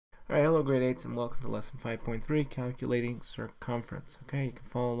Alright, hello grade 8s and welcome to lesson 5.3, calculating circumference. Okay, you can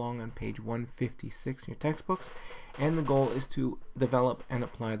follow along on page 156 in your textbooks, and the goal is to develop and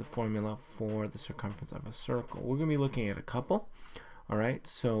apply the formula for the circumference of a circle. We're going to be looking at a couple. Alright,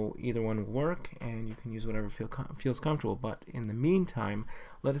 so either one will work and you can use whatever feels comfortable, but in the meantime,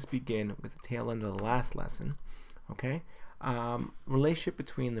 let us begin with the tail end of the last lesson. Okay, relationship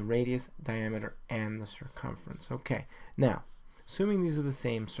between the radius, diameter, and the circumference. Okay, now assuming these are the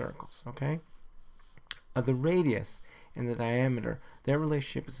same circles, okay? The radius and the diameter, their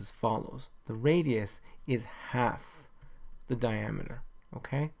relationship is as follows. The radius is half the diameter,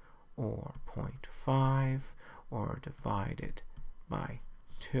 okay? Or 0.5, or divided by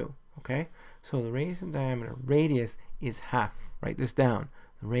 2, okay? So the radius and diameter, radius is half. Write this down.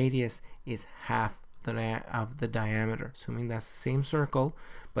 The radius is half of the diameter, assuming that's the same circle,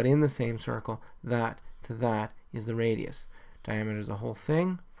 but in the same circle, that to that is the radius. Diameter is the whole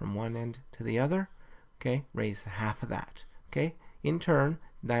thing from one end to the other. Okay, radius is half of that. Okay, in turn,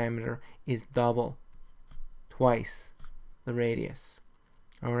 diameter is double, twice the radius.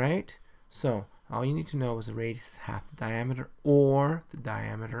 All right, so all you need to know is the radius is half the diameter, or the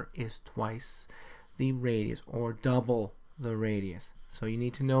diameter is twice the radius, or double the radius. So you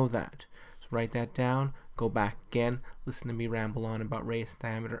need to know that. So write that down. Go back again. Listen to me ramble on about radius and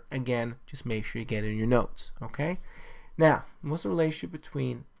diameter again. Just make sure you get it in your notes. Okay. Now, what's the relationship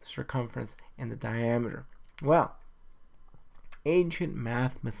between the circumference and the diameter? Well, ancient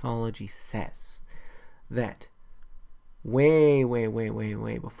math mythology says that way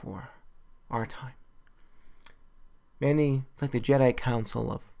before our time, it's like the Jedi Council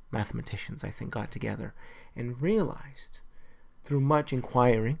of mathematicians, I think, got together and realized through much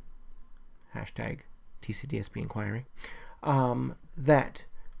inquiry, hashtag TCDSB inquiry, that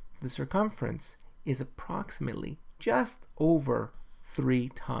the circumference is approximately just over 3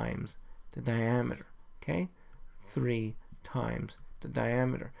 times the diameter. Okay, 3 times the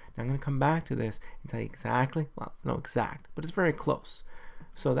diameter. Now I'm going to come back to this and tell you exactly, well, it's not exact, but it's very close.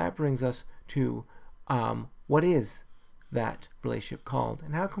 So that brings us to what is that relationship called,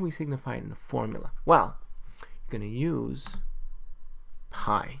 and how can we signify it in a formula? Well, you're going to use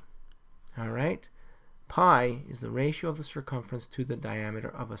pi. All right, pi is the ratio of the circumference to the diameter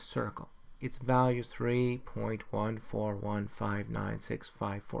of a circle. Its value is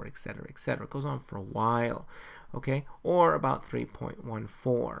 3.1415965, etc., etc. It goes on for a while, okay? Or about 3.14,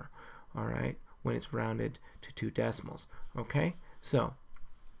 all right, when it's rounded to 2 decimals, okay? So,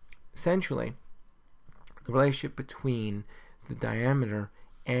 essentially, the relationship between the diameter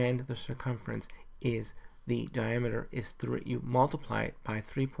and the circumference is the diameter is 3, you multiply it by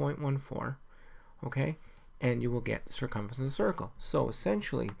 3.14, okay? And you will get the circumference of the circle. So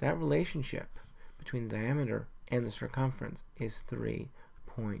essentially, that relationship between the diameter and the circumference is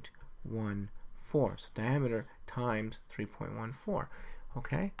 3.14. So diameter times 3.14.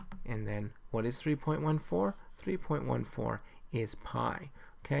 Okay? And then what is 3.14? 3.14 is pi.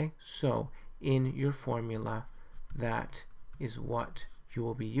 Okay? So in your formula, that is what you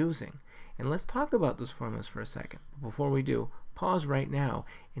will be using. And let's talk about those formulas for a second. But before we do, pause right now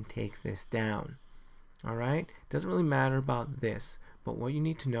and take this down. Alright, doesn't really matter about this, but what you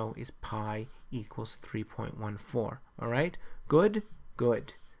need to know is pi equals 3.14. Alright, good?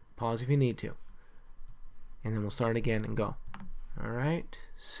 Good. Pause if you need to. And then we'll start again and go. Alright,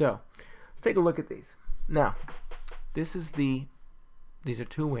 so let's take a look at these. Now, these are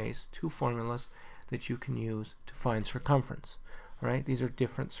 2 ways, 2 formulas that you can use to find circumference. Alright, these are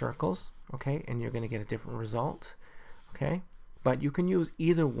different circles, okay, and you're going to get a different result, okay? But you can use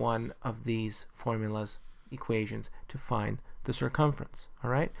either one of these formulas, equations, to find the circumference.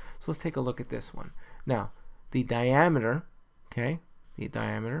 All right? So let's take a look at this one. Now, the diameter, okay, the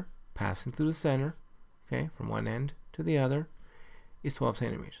diameter passing through the center, okay, from one end to the other, is 12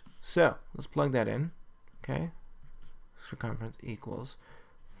 centimeters. So let's plug that in, okay? Circumference equals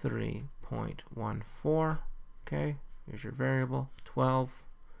 3.14, okay? Here's your variable, 12,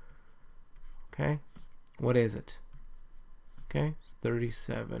 okay? What is it? Okay,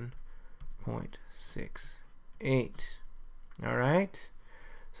 37.68. All right,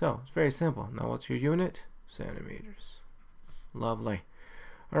 so it's very simple. Now what's your unit? Centimeters. Lovely.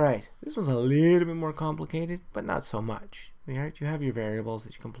 All right, this one's a little bit more complicated, but not so much. All right, you have your variables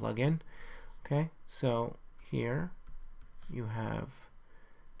that you can plug in. Okay, so here you have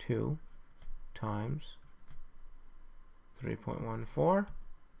 2 times 3.14,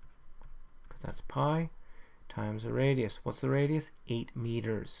 because that's pi, times the radius. What's the radius? 8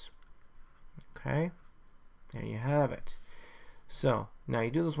 meters. Okay, there you have it. So now you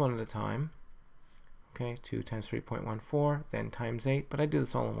do this one at a time. Okay, 2 times 3.14, then times 8, but I do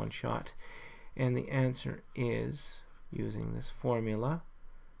this all in one shot. And the answer is, using this formula,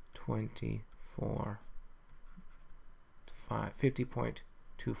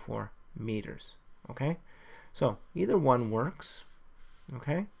 50.24 meters. Okay, so either one works.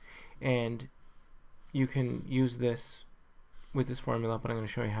 Okay, and you can use this with this formula, but I'm going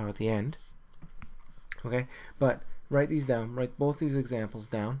to show you how at the end. Okay, but write these down. Write both these examples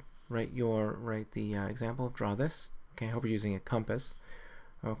down. Write the example. Draw this. Okay, I hope you're using a compass.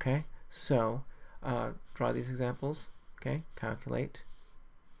 Okay, so draw these examples. Okay, calculate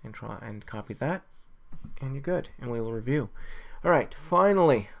and try and copy that, and you're good. And we will review. All right,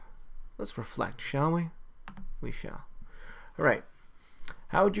 finally, let's reflect, shall we? We shall. All right.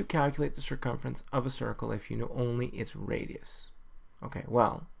 How would you calculate the circumference of a circle if you know only its radius? Okay,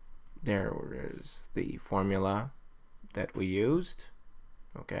 well, there is the formula that we used.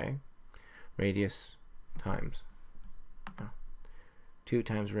 Okay, radius times 2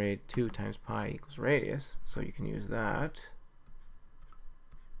 times pi equals radius. So you can use that.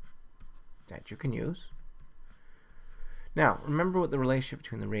 That you can use. Now, remember what the relationship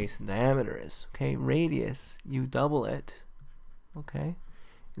between the radius and diameter is. Okay, radius, you double it. Okay,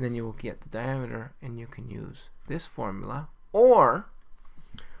 and then you will get the diameter, and you can use this formula. Or,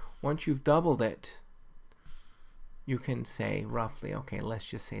 once you've doubled it, you can say roughly, okay, let's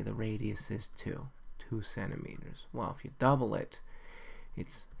just say the radius is 2 centimeters. Well, if you double it,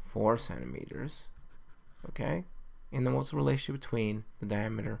 it's 4 centimeters. Okay, and then what's the relationship between the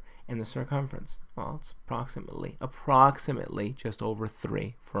diameter and the circumference? Well, it's approximately just over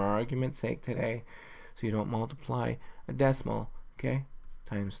 3 for our argument's sake today, so you don't multiply a decimal, okay,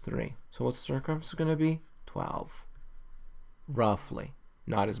 times 3. So what's the circumference going to be? 12. Roughly.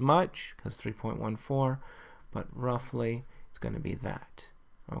 Not as much, because 3.14, but roughly it's going to be that.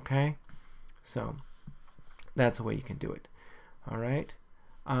 Okay? So that's the way you can do it. All right?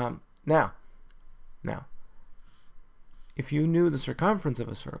 Now, if you knew the circumference of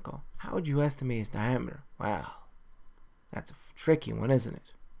a circle, how would you estimate its diameter? Well, that's a tricky one, isn't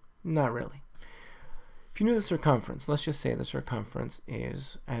it? Not really. If you knew the circumference, let's just say the circumference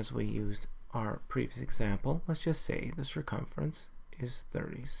is, as we used our previous example, let's just say the circumference is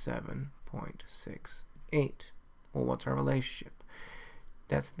 37.68. Well, what's our relationship?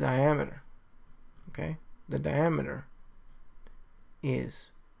 That's the diameter. Okay? The diameter is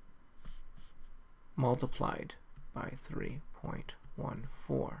multiplied by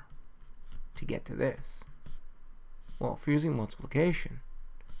 3.14 to get to this. Well, if you're using multiplication,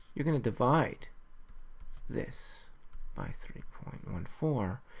 you're going to divide this by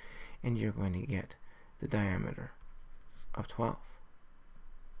 3.14, and you're going to get the diameter of 12.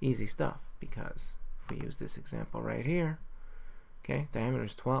 Easy stuff, because if we use this example right here, okay, diameter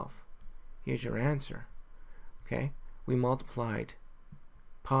is 12. Here's your answer. Okay, we multiplied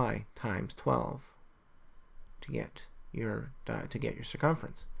pi times 12 to get your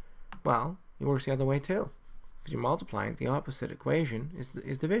circumference. Well, it works the other way too. If you're multiplying, the opposite equation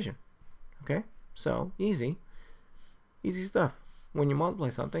is division. Okay, so easy stuff. When you multiply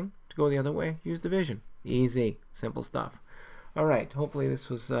something to go the other way, use division. Easy, simple stuff. All right, hopefully this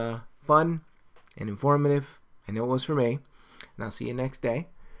was fun and informative. I know it was for me, and I'll see you next day.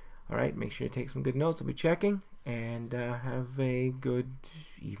 All right, make sure you take some good notes. I'll be checking, and have a good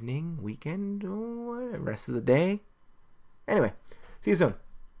evening, weekend, or rest of the day. Anyway, see you soon.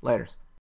 Laters.